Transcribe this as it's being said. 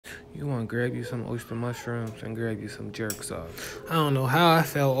You want to grab you some oyster mushrooms and grab you some jerk sauce. I don't know how I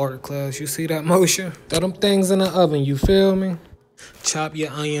felt art class. You see that motion? Throw them things in the oven, you feel me? Chop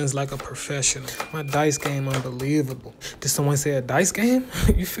your onions like a professional. My dice game unbelievable. Did someone say a dice game?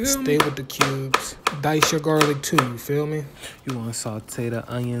 You feel me? Stay with the cubes. Dice your garlic too, you feel me? You want to saute the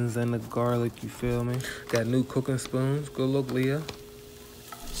onions and the garlic, you feel me? Got new cooking spoons. Good look, Leah.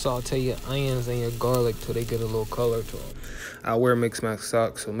 Saute your onions and your garlic till they get a little color to them. I wear Mix Mac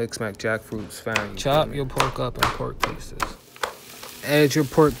socks, so Mix Mac jackfruit's fine. Chop your pork up in pork pieces. Add your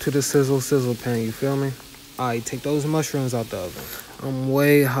pork to the sizzle pan, you feel me? Alright, take those mushrooms out the oven. I'm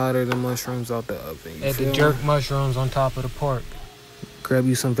way hotter than mushrooms out the oven. Add the jerk mushrooms on top of the pork. Grab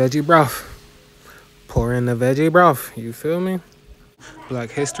you some veggie broth. Pour in the veggie broth, you feel me?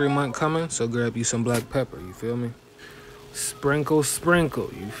 Black History Month coming, so grab you some black pepper, you feel me? Sprinkle,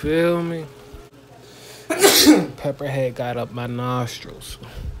 you feel me? Pepperhead got up my nostrils.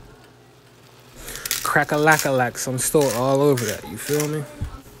 Crack-a-lack-a-lack, some salt all over that, you feel me?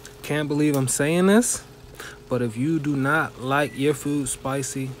 Can't believe I'm saying this, but if you do not like your food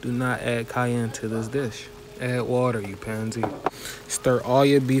spicy, do not add cayenne to this dish. Add water, you pansy. Stir all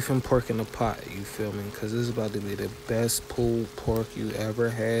your beef and pork in a pot, you feel me? Because this is about to be the best pulled pork you ever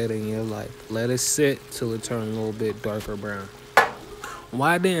had in your life. Let it sit till it turns a little bit darker brown.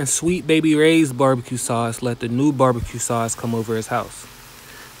 Why didn't Sweet Baby Ray's barbecue sauce let the new barbecue sauce come over his house?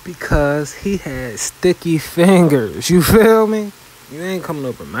 Because he had sticky fingers, you feel me? You ain't coming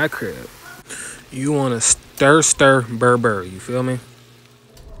over my crib. You want to stir, burr, you feel me?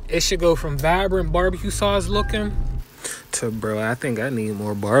 It should go from vibrant barbecue sauce looking to, bro, I think I need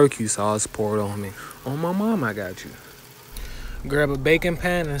more barbecue sauce poured on me. On my mom, I got you. Grab a baking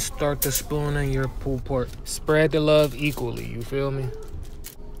pan and start to spoon in your pulled pork. Spread the love equally, you feel me?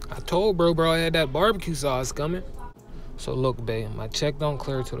 I told bro I had that barbecue sauce coming. So look, babe, my check don't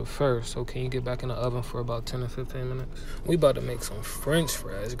clear till the 1st, so can you get back in the oven for about 10 to 15 minutes? We about to make some french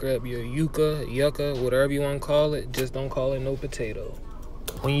fries. Grab your yucca, whatever you want to call it. Just don't call it no potato.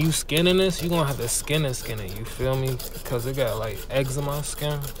 When you skinning this, you gonna have to skin it, you feel me? Because it got like eczema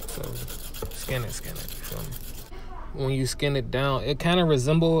skin, so skin it, you feel me? When you skin it down, it kind of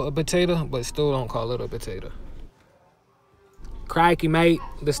resembles a potato, but still don't call it a potato. Crikey, mate.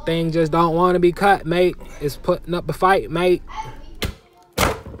 This thing just don't want to be cut, mate. It's putting up a fight, mate.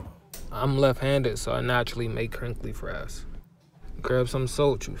 I'm left-handed, so I naturally make crinkly fries. Grab some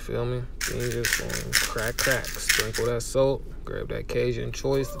salt, you feel me? Then you just gonna crack, sprinkle that salt. Grab that Cajun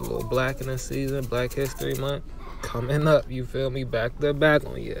choice, a little black in the season, Black History Month. Coming up, you feel me? Back to back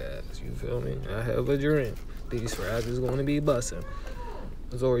on your ass, you feel me? I have a dream. These fries is gonna be bussin'.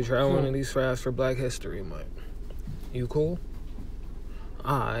 Zori, try one of these fries for Black History Month. You cool?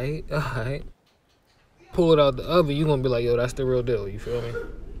 Alright. Pull it out the oven, you gonna be like, yo, that's the real deal, you feel me?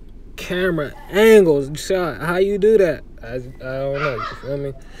 Camera angles, shot, how you do that? I don't know, you feel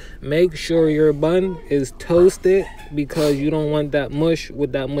me? Make sure your bun is toasted because you don't want that mush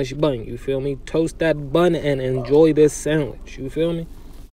with that mush bun, you feel me? Toast that bun and enjoy this sandwich, you feel me?